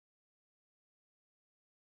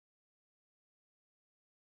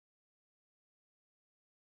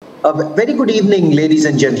A very good evening, ladies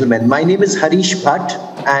and gentlemen. My name is Harish Bhat,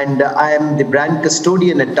 and I am the brand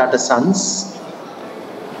custodian at Tata Sons.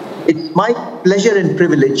 It's my pleasure and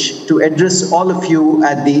privilege to address all of you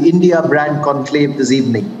at the India Brand Conclave this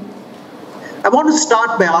evening. I want to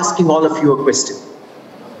start by asking all of you a question.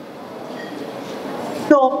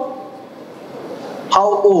 Know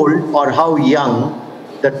how old or how young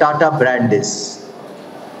the Tata brand is?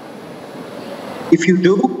 If you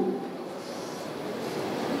do,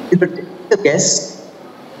 take a guess.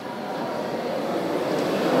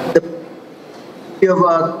 You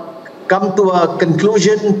have come to a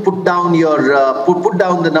conclusion. Put down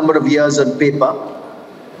the number of years on paper.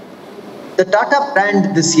 The Tata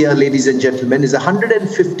brand this year, ladies and gentlemen, is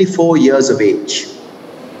 154 years of age.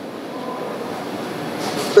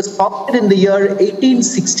 It was founded in the year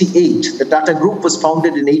 1868. The Tata Group was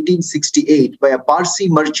founded in 1868 by a Parsi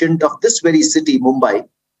merchant of this very city, Mumbai,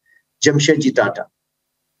 Jamshedji Tata.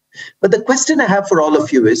 But the question I have for all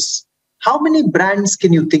of you is, how many brands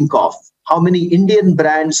can you think of? How many Indian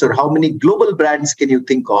brands or how many global brands can you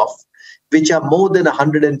think of which are more than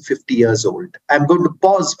 150 years old? I'm going to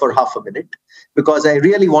pause for half a minute because I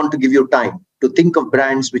really want to give you time to think of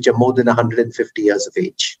brands which are more than 150 years of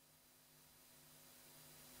age.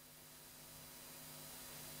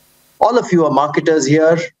 All of you are marketers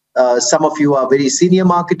here. Some of you are very senior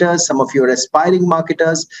marketers. Some of you are aspiring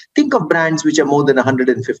marketers. Think of brands which are more than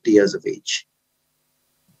 150 years of age.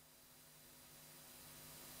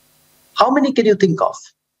 How many can you think of?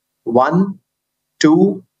 1,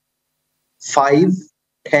 2, 5,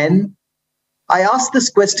 10? I ask this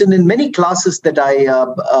question in many classes that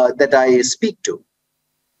I speak to.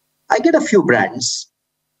 I get a few brands.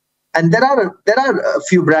 And there are a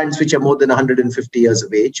few brands which are more than 150 years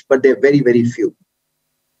of age, but they're very, very few.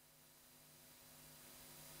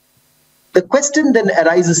 The question then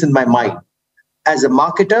arises in my mind as a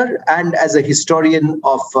marketer and as a historian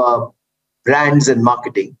of brands and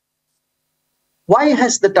marketing. Why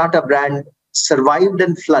has the Tata brand survived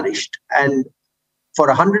and flourished and for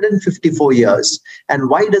 154 years, and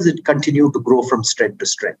why does it continue to grow from strength to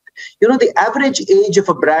strength? You know, the average age of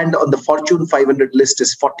a brand on the Fortune 500 list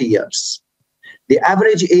is 40 years. The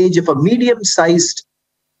average age of a medium-sized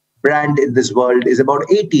brand in this world is about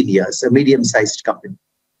 18 years, a medium-sized company.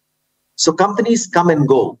 So companies come and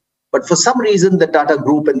go, but for some reason, the Tata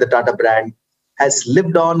Group and the Tata brand has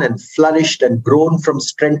lived on and flourished and grown from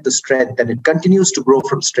strength to strength, and it continues to grow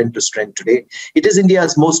from strength to strength today. It is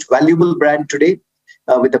India's most valuable brand today,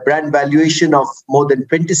 with a brand valuation of more than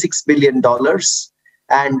 $26 billion,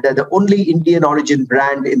 and the only Indian origin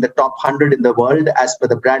brand in the top 100 in the world, as per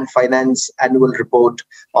the Brand Finance annual report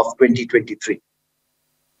of 2023.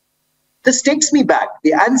 This takes me back.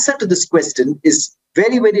 The answer to this question is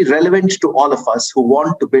very, very relevant to all of us who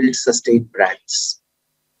want to build sustained brands.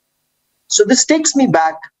 So this takes me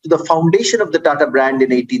back to the foundation of the Tata brand in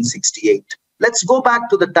 1868. Let's go back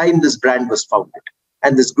to the time this brand was founded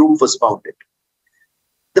and this group was founded.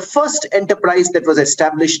 The first enterprise that was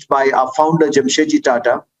established by our founder, Jamshedji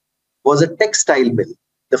Tata, was a textile mill,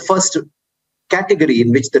 the first category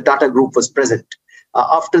in which the Tata Group was present.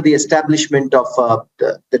 After the establishment of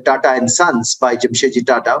the Tata Sons by Jamshedji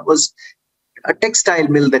Tata was a textile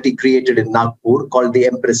mill that he created in Nagpur called the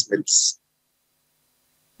Empress Mills.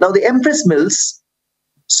 Now, the Empress Mills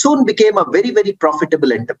soon became a very, very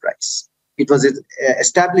profitable enterprise. It was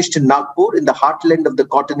established in Nagpur in the heartland of the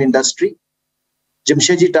cotton industry.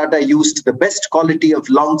 Jamshedji Tata used the best quality of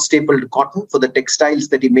long stapled cotton for the textiles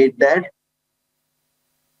that he made there.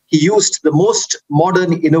 He used the most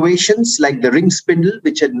modern innovations like the ring spindle,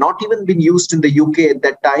 which had not even been used in the UK at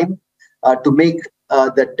that time, to make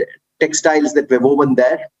the textiles that were woven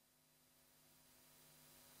there.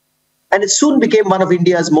 And it soon became one of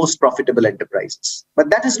India's most profitable enterprises.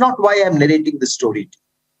 But that is not why I'm narrating this story.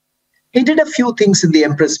 He did a few things in the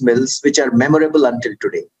Empress Mills which are memorable until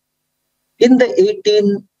today. In the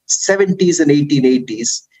 1870s and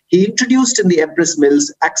 1880s, he introduced in the Empress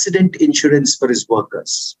Mills accident insurance for his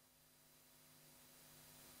workers.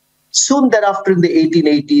 Soon thereafter, in the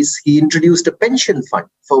 1880s, he introduced a pension fund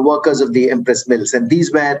for workers of the Empress Mills. And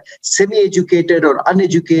these were semi-educated or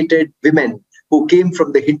uneducated women who came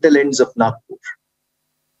from the hinterlands of Nagpur.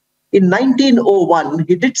 In 1901,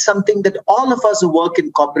 he did something that all of us who work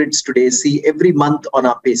in corporates today see every month on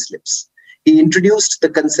our payslips. He introduced the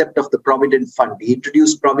concept of the Provident Fund. He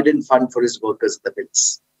introduced Provident Fund for his workers at the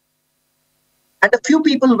mills. And a few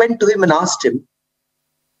people went to him and asked him,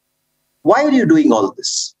 why are you doing all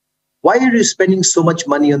this? Why are you spending so much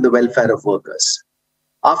money on the welfare of workers?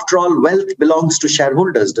 After all, wealth belongs to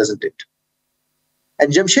shareholders, doesn't it?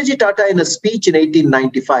 And Jamshedji Tata, in a speech in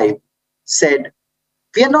 1895, said,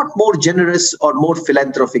 We are not more generous or more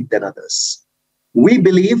philanthropic than others. We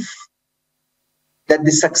believe that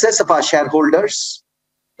the success of our shareholders,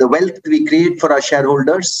 the wealth we create for our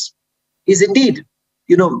shareholders, is indeed,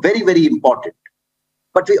 very, very important.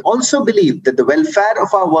 But we also believe that the welfare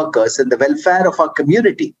of our workers and the welfare of our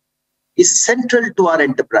community is central to our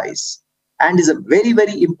enterprise and is a very,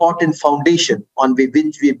 very important foundation on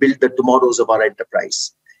which we build the tomorrows of our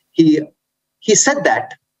enterprise. He said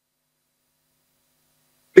that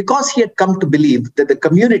because he had come to believe that the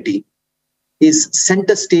community is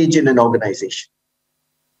center stage in an organization.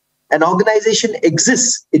 An organization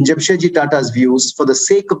exists, in Jamshedji Tata's views, for the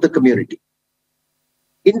sake of the community.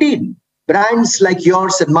 Indeed, brands like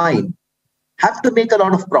yours and mine have to make a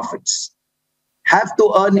lot of profits, have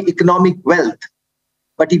to earn economic wealth,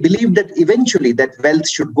 but he believed that eventually that wealth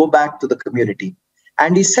should go back to the community.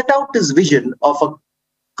 And he set out his vision of a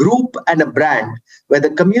group and a brand where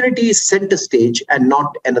the community is center stage and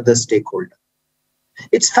not another stakeholder.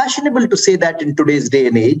 It's fashionable to say that in today's day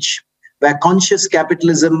and age, where conscious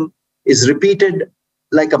capitalism is repeated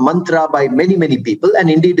like a mantra by many, many people, and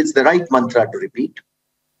indeed it's the right mantra to repeat.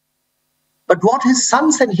 But what his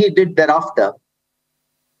sons and he did thereafter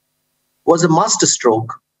was a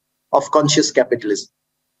masterstroke of conscious capitalism.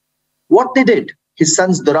 What they did, his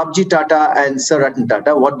sons Dorabji Tata and Sir Ratan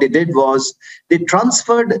Tata, what they did was they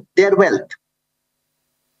transferred their wealth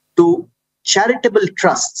to charitable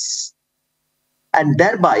trusts, and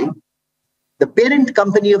thereby the parent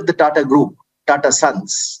company of the Tata Group, Tata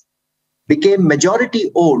Sons, became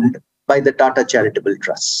majority owned by the Tata Charitable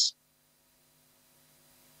Trusts.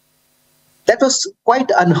 That was quite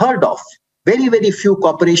unheard of. Very, very few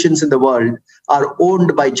corporations in the world are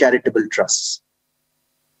owned by charitable trusts.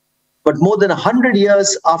 But more than 100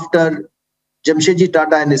 years after Jamshedji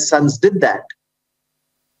Tata and his sons did that,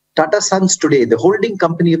 Tata Sons today, the holding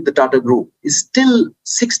company of the Tata Group, is still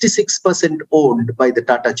 66% owned by the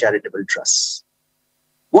Tata Charitable Trusts.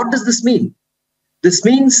 What does this mean? This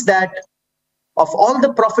means that of all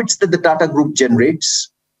the profits that the Tata Group generates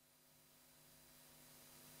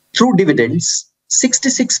through dividends,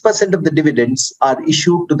 66% of the dividends are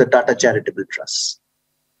issued to the Tata Charitable Trusts.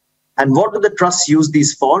 And what do the trusts use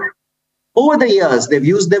these for? Over the years, they've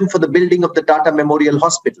used them for the building of the Tata Memorial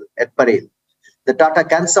Hospital at Parel, the Tata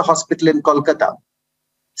Cancer Hospital in Kolkata,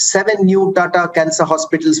 7 new Tata Cancer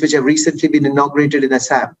Hospitals which have recently been inaugurated in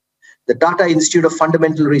Assam, the Tata Institute of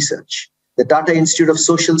Fundamental Research, the Tata Institute of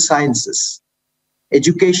Social Sciences,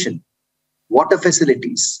 education, water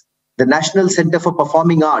facilities, the National Center for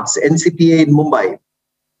Performing Arts, NCPA in Mumbai,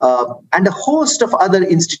 and a host of other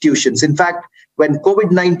institutions. In fact, when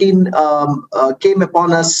COVID-19 came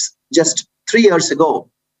upon us just 3 years ago,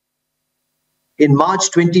 in March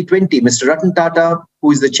 2020, Mr. Ratan Tata,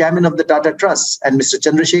 who is the chairman of the Tata Trusts, and Mr.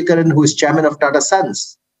 Chandrasekharan, who is chairman of Tata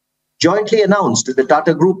Sons, jointly announced that the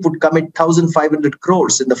Tata Group would commit 1,500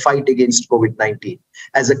 crores in the fight against COVID-19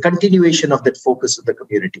 as a continuation of that focus of the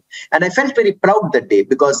community. And I felt very proud that day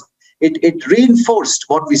because it reinforced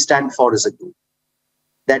what we stand for as a group,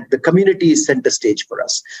 that the community is center stage for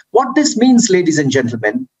us. What this means, ladies and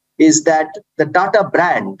gentlemen, is that the Tata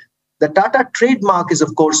brand, the Tata trademark is,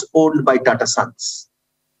 of course, owned by Tata Sons.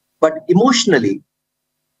 But emotionally,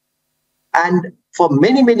 and for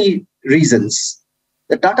many, many reasons,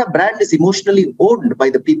 the Tata brand is emotionally owned by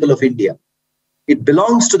the people of India. It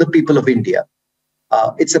belongs to the people of India.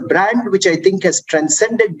 It's a brand which I think has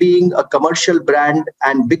transcended being a commercial brand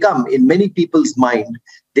and become, in many people's mind,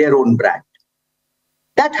 their own brand.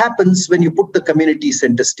 That happens when you put the community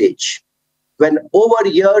center stage. When over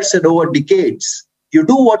years and over decades, you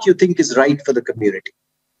do what you think is right for the community.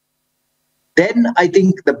 Then I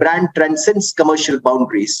think the brand transcends commercial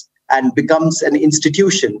boundaries and becomes an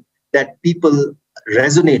institution that people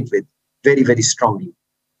resonate with very, very strongly.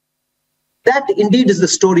 That indeed is the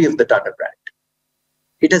story of the Tata brand.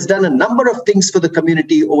 It has done a number of things for the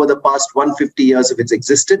community over the past 150 years of its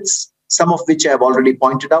existence, some of which I have already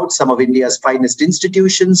pointed out, some of India's finest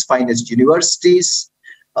institutions, finest universities,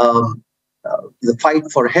 the fight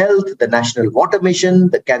for health, the National Water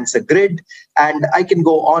Mission, the Cancer Grid, and I can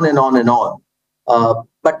go on and on and on.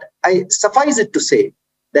 But I suffice it to say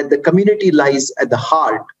that the community lies at the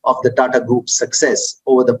heart of the Tata Group's success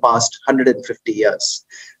over the past 150 years.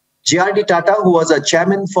 G.R.D. Tata, who was our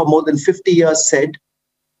chairman for more than 50 years, said,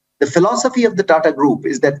 the philosophy of the Tata Group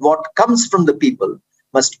is that what comes from the people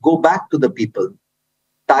must go back to the people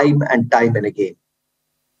time and again.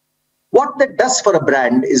 What that does for a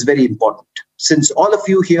brand is very important. Since all of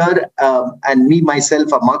you here and me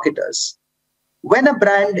myself are marketers, when a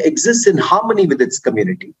brand exists in harmony with its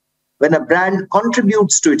community, when a brand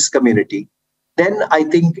contributes to its community, then I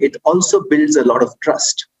think it also builds a lot of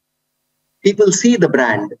trust. People see the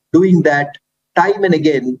brand doing that time and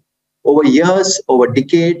again over years, over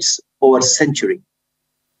decades, over century.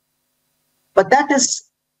 But that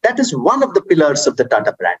is one of the pillars of the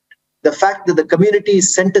Tata brand. The fact that the community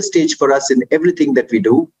is center stage for us in everything that we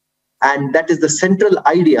do. And that is the central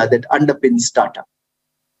idea that underpins Tata.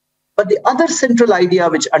 But the other central idea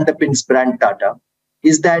which underpins brand Tata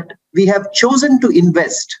is that we have chosen to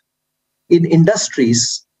invest in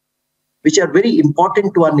industries which are very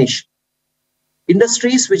important to our nation.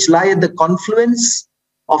 Industries which lie at the confluence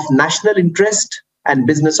of national interest and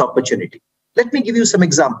business opportunity. Let me give you some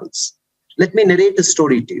examples. Let me narrate a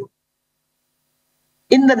story to you.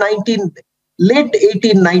 In the late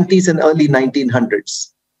 1890s and early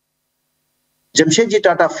 1900s, Jamshedji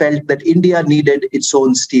Tata felt that India needed its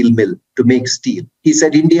own steel mill to make steel. He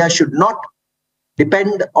said India should not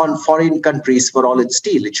depend on foreign countries for all its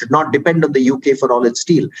steel. It should not depend on the UK for all its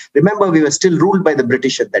steel. Remember, we were still ruled by the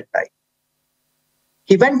British at that time.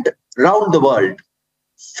 He went round the world,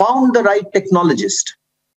 found the right technologist,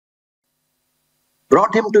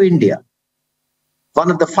 brought him to India. One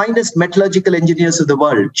of the finest metallurgical engineers of the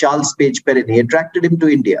world, Charles Page Perrine, attracted him to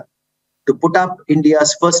India to put up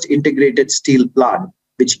India's first integrated steel plant,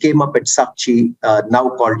 which came up at Sakchi, now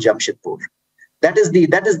called Jamshedpur. That is the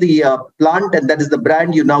plant, and that is the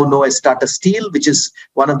brand you now know as Tata Steel, which is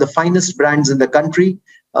one of the finest brands in the country.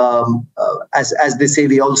 As they say,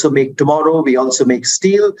 we also make tomorrow, we also make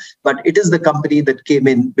steel, but it is the company that came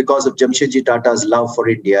in because of Jamshedji Tata's love for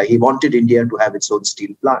India. He wanted India to have its own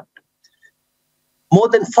steel plant. More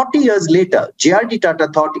than 40 years later, J.R.D. Tata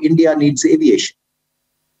thought India needs aviation.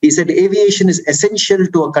 He said aviation is essential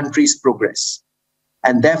to a country's progress.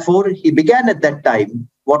 And therefore, he began at that time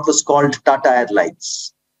what was called Tata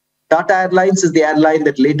Airlines. Tata Airlines is the airline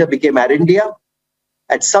that later became Air India.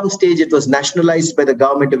 At some stage, it was nationalized by the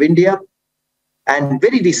government of India. And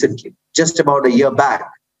very recently, just about a year back,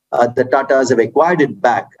 the Tatas have acquired it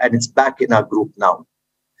back, and it's back in our group now.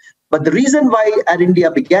 But the reason why Air India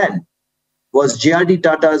began was J.R.D.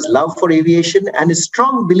 Tata's love for aviation and his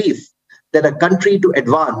strong belief that a country to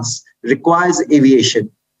advance requires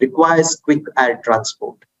aviation, requires quick air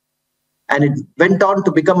transport. And it went on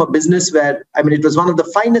to become a business where, it was one of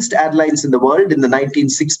the finest airlines in the world in the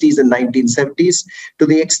 1960s and 1970s, to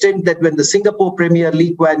the extent that when the Singapore Premier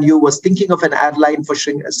Lee Kuan Yew was thinking of an airline for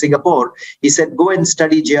Singapore, he said, go and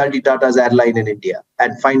study J.R.D. Tata's airline in India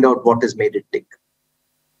and find out what has made it tick.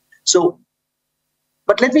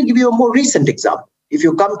 But let me give you a more recent example. If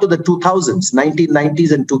you come to the 2000s,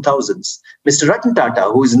 1990s and 2000s, Mr. Ratan Tata,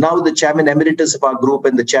 who is now the chairman emeritus of our group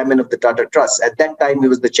and the chairman of the Tata Trust, at that time he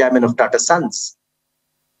was the chairman of Tata Sons.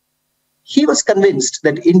 He was convinced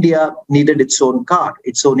that India needed its own car,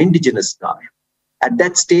 its own indigenous car. At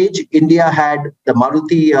that stage, India had the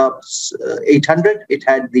Maruti 800, it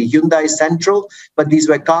had the Hyundai Santro, but these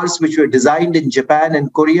were cars which were designed in Japan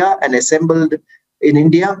and Korea and assembled in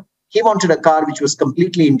India. He wanted a car which was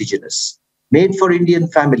completely indigenous, made for Indian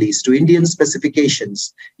families to Indian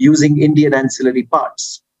specifications using Indian ancillary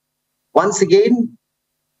parts. Once again,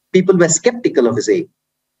 people were skeptical of his aim,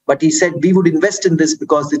 but he said we would invest in this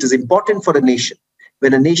because it is important for a nation.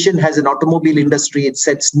 When a nation has an automobile industry, it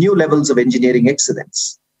sets new levels of engineering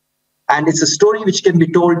excellence. And it's a story which can be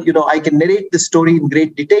told, I can narrate the story in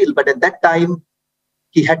great detail, but at that time,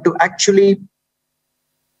 he had to actually,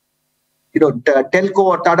 Telco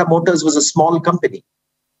or Tata Motors was a small company.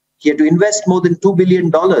 He had to invest more than $2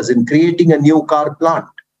 billion in creating a new car plant.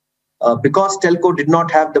 Because Telco did not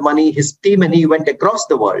have the money, his team and he went across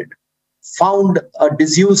the world, found a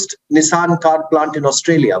disused Nissan car plant in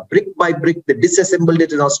Australia. Brick by brick, they disassembled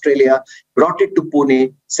it in Australia, brought it to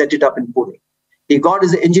Pune, set it up in Pune. He got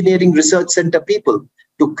his engineering research center people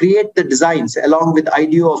to create the designs along with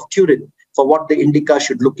IDEO of Turin for what the Indica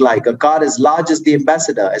should look like. A car as large as the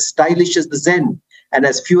Ambassador, as stylish as the Zen, and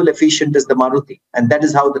as fuel efficient as the Maruti. And that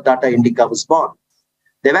is how the Tata Indica was born.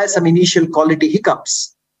 There were some initial quality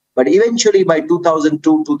hiccups, but eventually by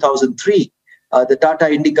 2002, 2003, the Tata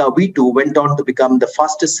Indica V2 went on to become the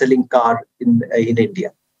fastest selling car in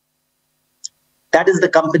India. That is the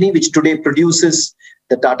company which today produces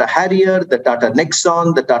the Tata Harrier, the Tata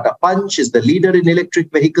Nexon, the Tata Punch, is the leader in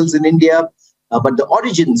electric vehicles in India. But the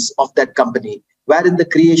origins of that company were in the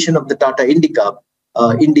creation of the Tata Indica,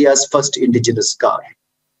 India's first indigenous car.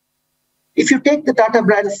 If you take the Tata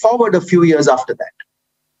brand forward a few years after that,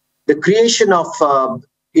 the creation of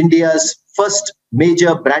India's first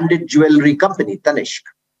major branded jewellery company, Tanishq,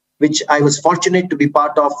 which I was fortunate to be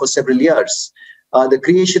part of for several years, the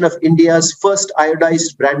creation of India's first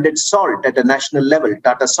iodized branded salt at a national level,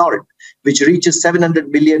 Tata Salt, which reaches 700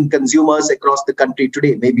 million consumers across the country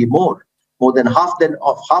today, maybe more than half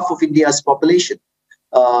of India's population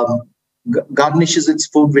garnishes its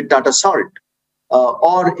food with Tata Salt.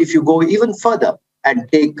 Or if you go even further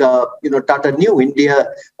and take, Tata New India,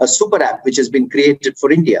 a super app which has been created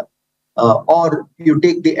for India, or you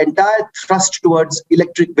take the entire thrust towards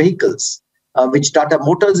electric vehicles, which Tata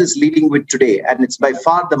Motors is leading with today. And it's by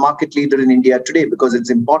far the market leader in India today because it's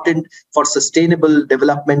important for sustainable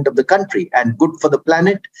development of the country and good for the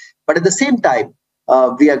planet. But at the same time,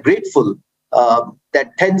 we are grateful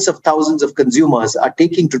that tens of thousands of consumers are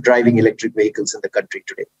taking to driving electric vehicles in the country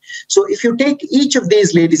today. So if you take each of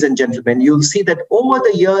these, ladies and gentlemen, you'll see that over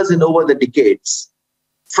the years and over the decades,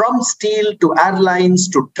 from steel to airlines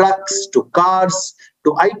to trucks to cars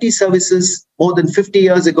to IT services, more than 50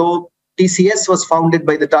 years ago, TCS was founded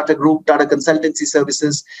by the Tata Group, Tata Consultancy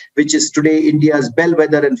Services, which is today India's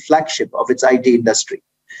bellwether and flagship of its IT industry.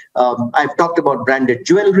 I've talked about branded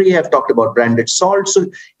jewellery, I've talked about branded salt. So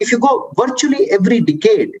if you go virtually every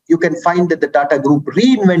decade, you can find that the Tata Group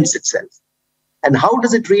reinvents itself. And how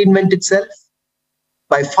does it reinvent itself?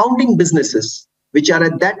 By founding businesses which are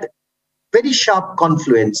at that very sharp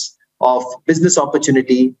confluence of business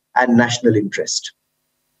opportunity and national interest.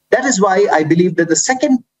 That is why I believe that the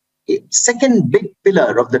second big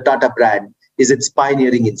pillar of the Tata brand is its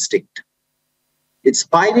pioneering instinct. It's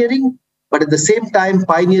pioneering, but at the same time,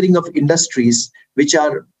 pioneering of industries which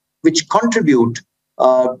contribute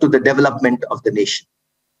to the development of the nation.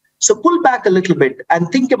 So pull back a little bit and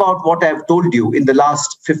think about what I've told you in the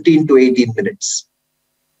last 15 to 18 minutes.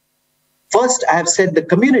 First, I have said the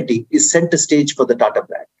community is center stage for the Tata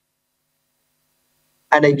brand.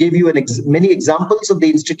 And I gave you many examples of the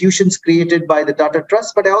institutions created by the Tata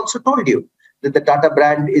Trust, but I also told you that the Tata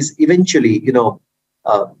brand is eventually,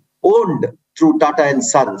 owned through Tata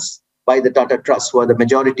Sons by the Tata Trust, who are the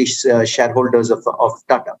majority shareholders of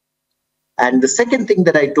Tata. And the second thing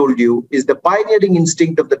that I told you is the pioneering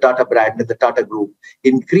instinct of the Tata brand and the Tata Group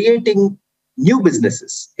in creating new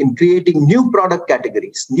businesses, in creating new product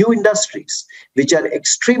categories, new industries, which are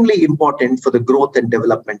extremely important for the growth and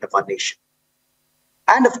development of our nation.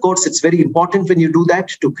 And of course, it's very important when you do that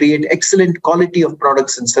to create excellent quality of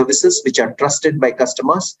products and services which are trusted by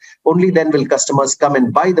customers. Only then will customers come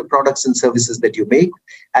and buy the products and services that you make.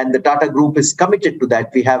 And the Tata Group is committed to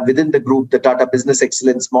that. We have within the group the Tata Business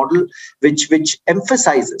Excellence model, which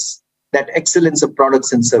emphasizes that excellence of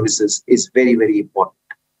products and services is very, very important.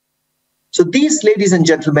 So these, ladies and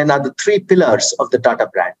gentlemen, are the three pillars of the Tata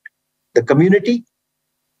brand: the community,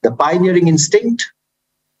 the pioneering instinct,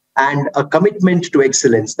 and a commitment to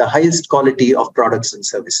excellence, the highest quality of products and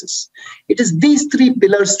services. It is these three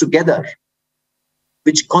pillars together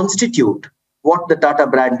which constitute what the Tata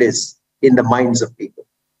brand is in the minds of people.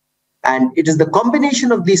 And it is the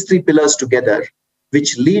combination of these three pillars together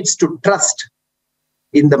which leads to trust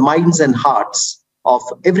in the minds and hearts of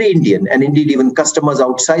every Indian, and indeed even customers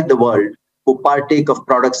outside the world who partake of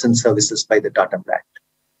products and services by the Tata brand.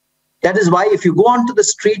 That is why if you go onto the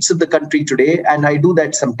streets of the country today, and I do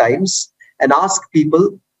that sometimes, and ask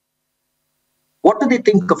people, what do they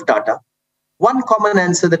think of Tata? One common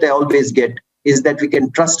answer that I always get is that we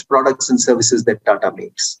can trust products and services that Tata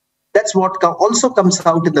makes. That's what also comes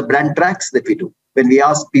out in the brand tracks that we do when we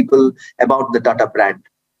ask people about the Tata brand.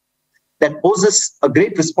 That poses a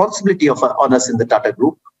great responsibility on us in the Tata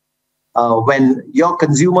Group. When your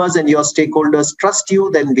consumers and your stakeholders trust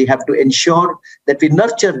you, then we have to ensure that we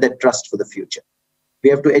nurture that trust for the future. We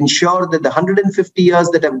have to ensure that the 150 years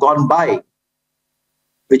that have gone by,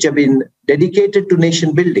 which have been dedicated to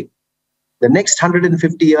nation building, the next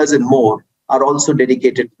 150 years and more are also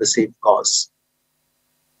dedicated to the same cause.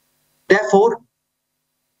 Therefore,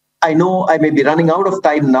 I know I may be running out of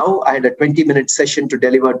time now. I had a 20-minute session to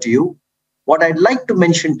deliver to you. What I'd like to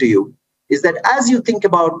mention to you is that as you think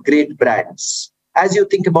about great brands, as you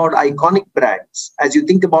think about iconic brands, as you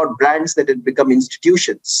think about brands that have become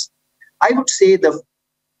institutions, I would say the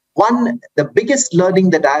biggest learning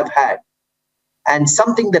that I've had, and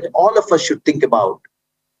something that all of us should think about,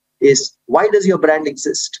 is why does your brand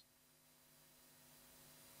exist?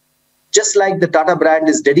 Just like the Tata brand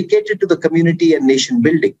is dedicated to the community and nation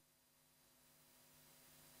building,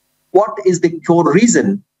 what is the core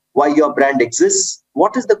reason why your brand exists?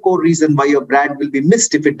 What is the core reason why your brand will be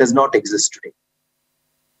missed if it does not exist today?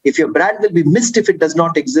 If your brand will be missed if it does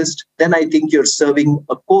not exist, then I think you're serving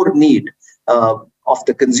a core need of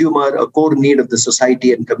the consumer, a core need of the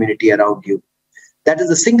society and community around you. That is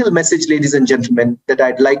the single message, ladies and gentlemen, that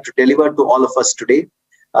I'd like to deliver to all of us today,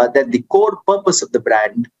 that the core purpose of the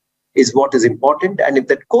brand is what is important. And if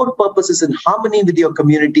that core purpose is in harmony with your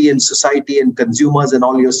community and society and consumers and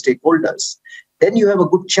all your stakeholders, then you have a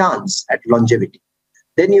good chance at longevity.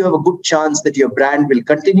 Then you have a good chance that your brand will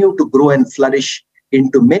continue to grow and flourish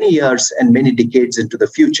into many years and many decades into the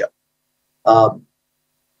future.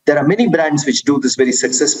 There are many brands which do this very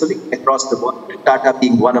successfully across the world, Tata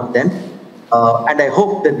being one of them. And I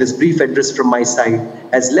hope that this brief address from my side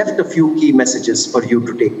has left a few key messages for you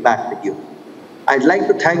to take back with you. I'd like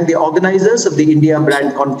to thank the organizers of the India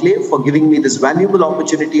Brand Conclave for giving me this valuable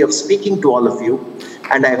opportunity of speaking to all of you.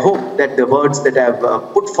 And I hope that the words that I've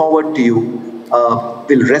put forward to you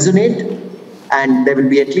will resonate, and there will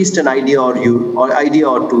be at least an idea or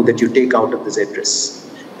two that you take out of this address.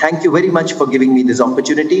 Thank you very much for giving me this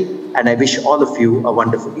opportunity, and I wish all of you a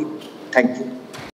wonderful evening. Thank you.